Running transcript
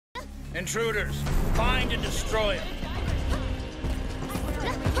Intruders, find and destroy them.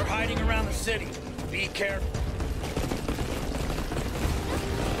 They're hiding around the city. Be careful.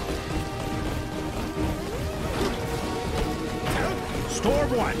 Storm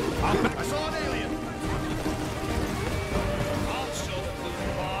 1, I saw an alien. I'll show the food,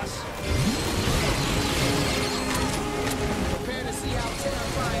 boss. Prepare to see how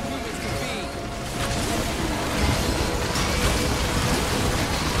terrifying humans can be.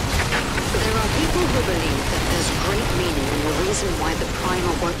 There are people who believe that there's great meaning in the reason why the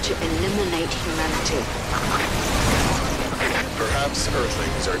Primer want to eliminate humanity. Perhaps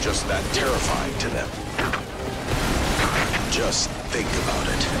Earthlings are just that terrifying to them. Just think about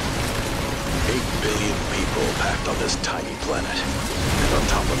it. 8 billion people packed on this tiny planet. And on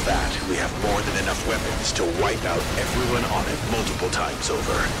top of that, we have more than enough weapons to wipe out everyone on it multiple times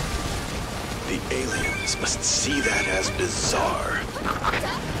over. The aliens must see that as bizarre.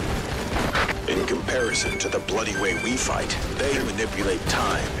 In comparison to the bloody way we fight, they manipulate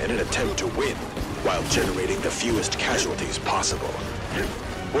time in an attempt to win, while generating the fewest casualties possible.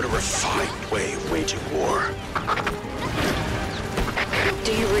 What a refined way of waging war.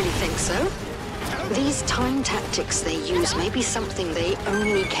 Do you really think so? These time tactics they use may be something they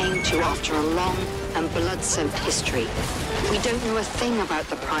only came to after a long and blood-soaked history. We don't know a thing about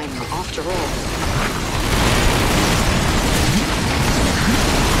the Primer after all.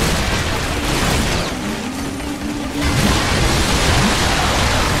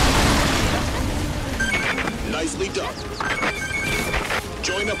 Nicely done.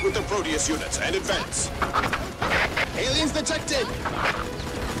 Join up with the Proteus units and advance. Aliens detected!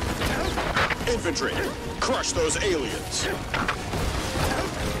 Infantry, crush those aliens.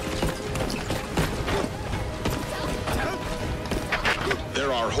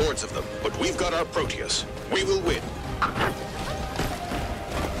 There are hordes of them, but we've got our Proteus. We will win.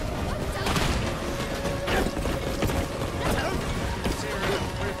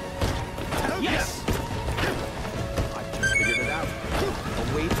 Yes! I just figured it out.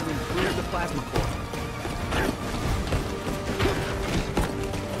 A way to improve the plasma core.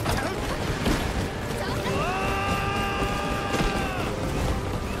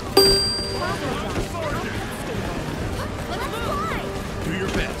 Do your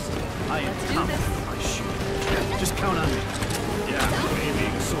best. I am confident in my shoot. Just count on me. Yeah, maybe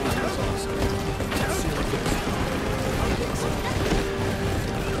being a soldier is awesome. Let's see what goes.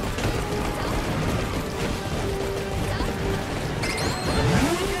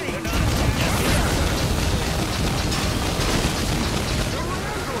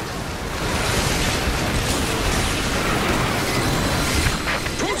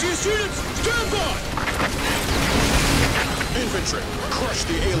 Proteus units, stand by! Infantry, crush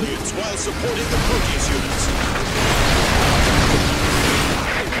the aliens while supporting the Proteus units.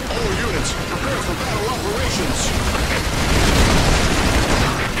 All units, prepare for battle operations.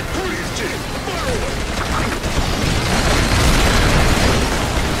 Proteus team, fire away!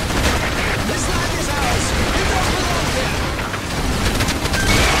 This land is ours! It don't belong here!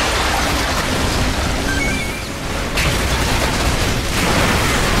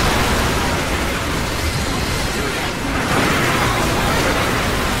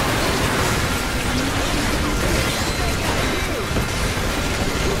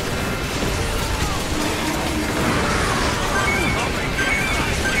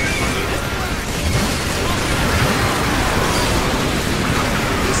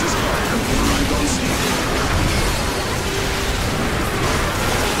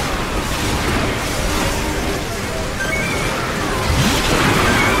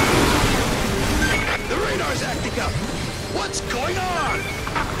 What's going on?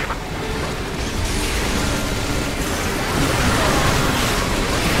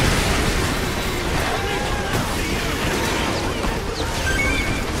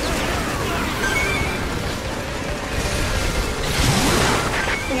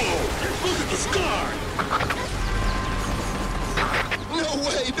 Whoa! Look at the scar! No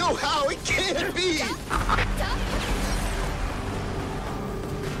way, no how, it can't be!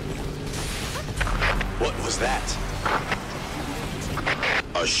 What was that?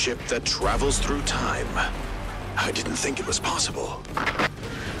 A ship that travels through time. I didn't think it was possible.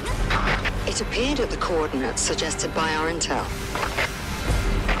 It appeared at the coordinates suggested by our intel.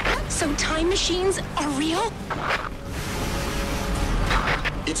 So time machines are real?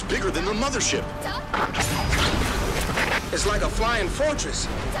 It's bigger than the mothership. It's like a flying fortress.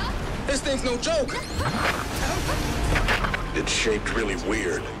 This thing's no joke. It's shaped really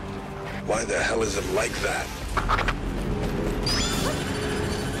weird. Why the hell is it like that?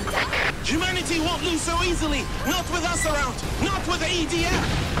 Humanity won't lose so easily! Not with us around! Not with the EDF!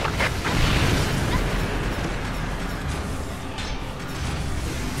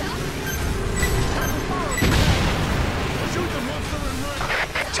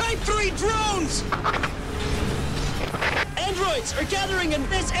 gathering in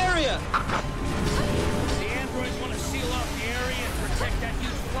this area! The androids want to seal off the area and protect that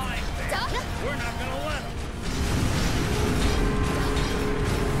huge flying thing. We're not gonna let them.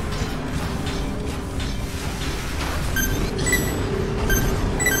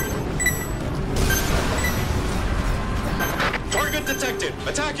 Target detected.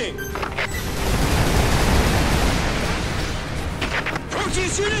 Attacking.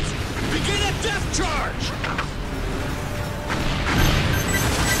 Proteus units, begin a death charge!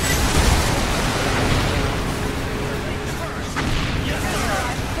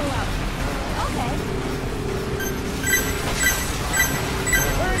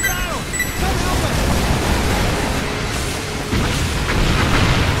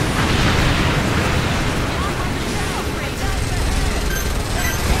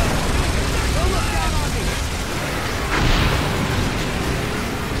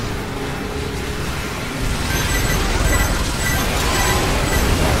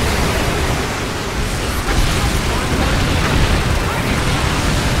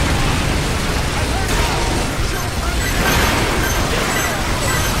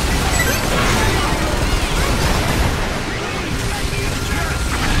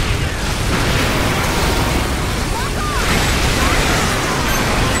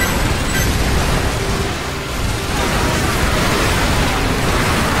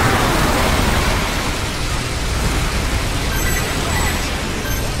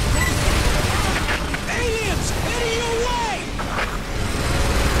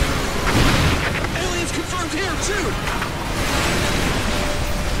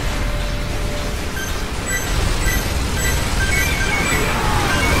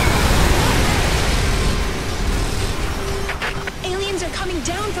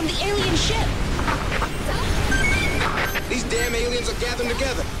 Down from the alien ship! These damn aliens are gathering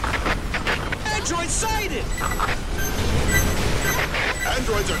together. Android sighted!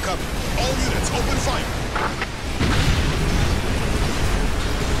 Androids are coming. All units, open fire.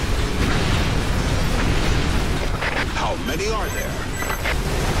 How many are there?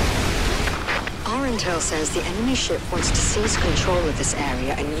 Our intel says the enemy ship wants to seize control of this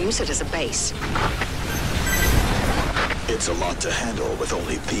area and use it as a base. It's a lot to handle with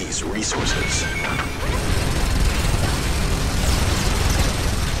only these resources.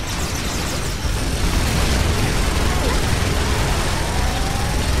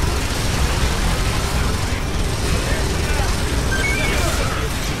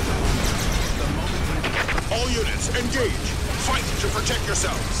 All units, engage! Fight to protect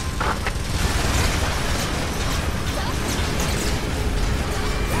yourselves!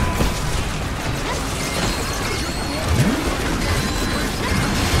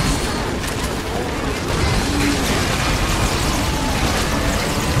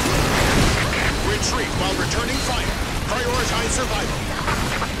 While returning fire, prioritize survival.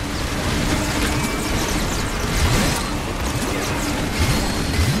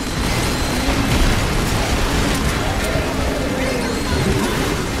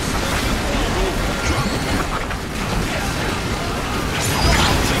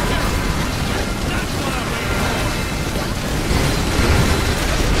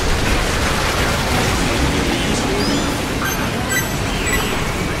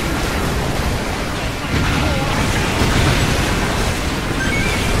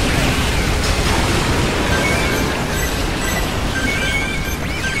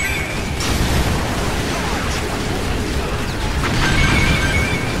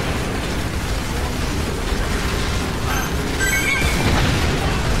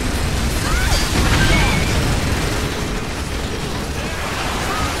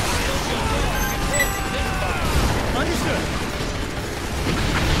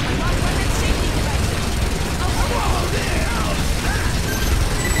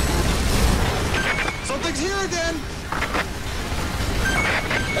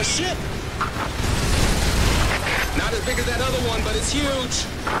 A ship! Not as big as that other one, but it's huge.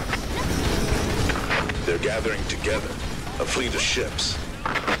 They're gathering together. A fleet of ships.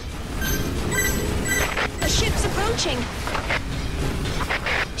 A ship's approaching.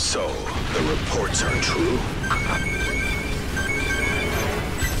 So, the reports are true?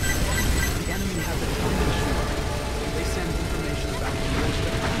 The enemy has a common shore. They send information back to your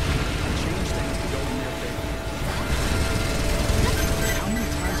ship and change things to go in their favor. How many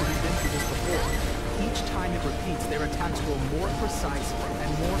times have we been through this before? Each time it repeats, their attacks grow more precise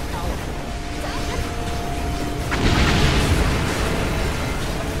and more powerful.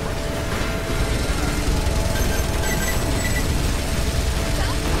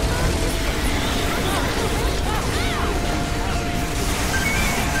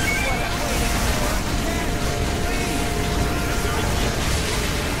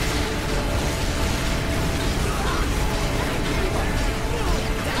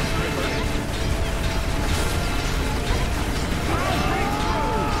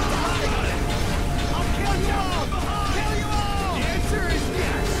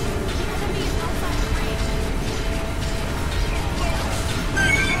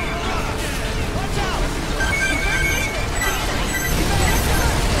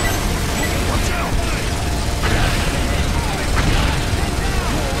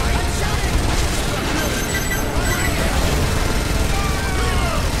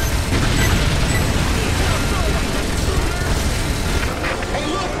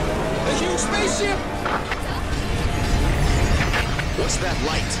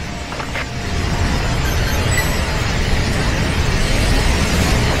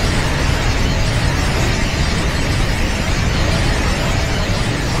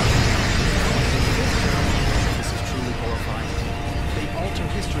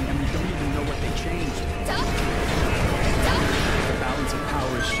 of history and we don't even know what they changed. The balance of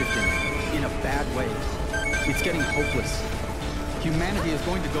power is shifting in a bad way. It's getting hopeless. Humanity is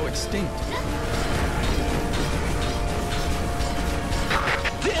going to go extinct.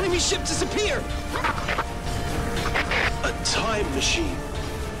 The enemy ship disappeared! A time machine.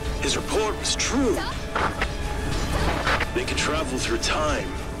 His report was true. They could travel through time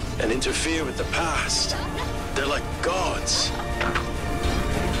and interfere with the past. They're like gods.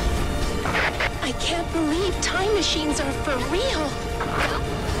 I can't believe time machines are for real.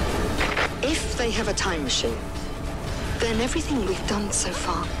 If they have a time machine, then everything we've done so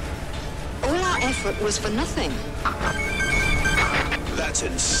far, all our effort was for nothing. That's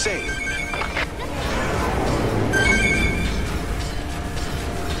insane.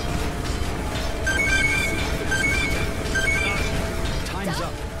 Time's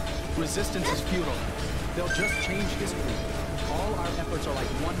up. Resistance is futile. They'll just change history. All our efforts are like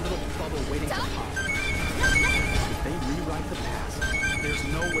one little bubble waiting to pop. If they rewrite the past, there's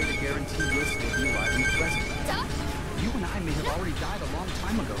no way to guarantee we'll still be alive in the present. You and I may have already died a long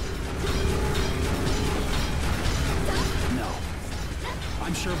time ago. No.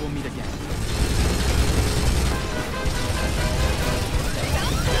 I'm sure we'll meet again.